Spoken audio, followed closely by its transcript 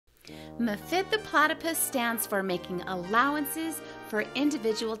Mafid the Platypus stands for making allowances for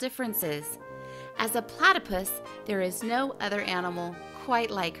individual differences. As a platypus, there is no other animal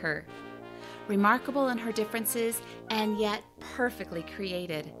quite like her. Remarkable in her differences and yet perfectly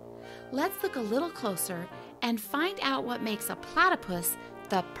created. Let's look a little closer and find out what makes a platypus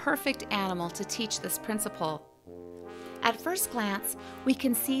the perfect animal to teach this principle. At first glance, we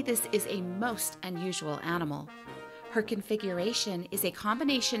can see this is a most unusual animal. Her configuration is a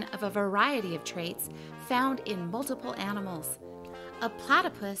combination of a variety of traits found in multiple animals. A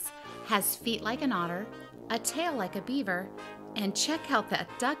platypus has feet like an otter, a tail like a beaver, and check out that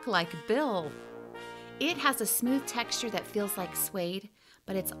duck-like bill. It has a smooth texture that feels like suede,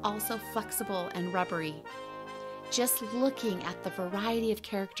 but it's also flexible and rubbery. Just looking at the variety of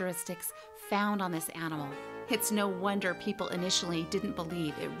characteristics found on this animal, it's no wonder people initially didn't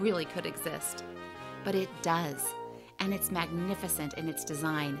believe it really could exist. But it does, and it's magnificent in its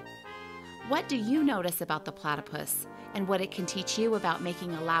design. What do you notice about the platypus and what it can teach you about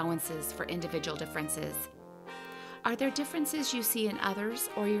making allowances for individual differences? Are there differences you see in others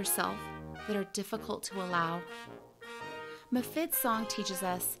or yourself that are difficult to allow? Mafid's song teaches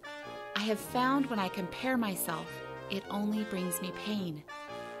us, "I have found when I compare myself, it only brings me pain.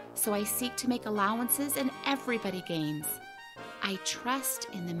 So I seek to make allowances and everybody gains. I trust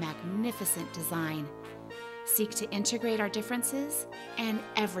in the magnificent design. Seek to integrate our differences and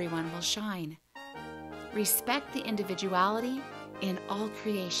everyone will shine. Respect the individuality in all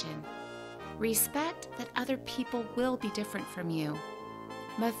creation. Respect that other people will be different from you.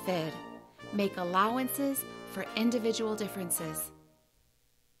 Mafid, make allowances for individual differences.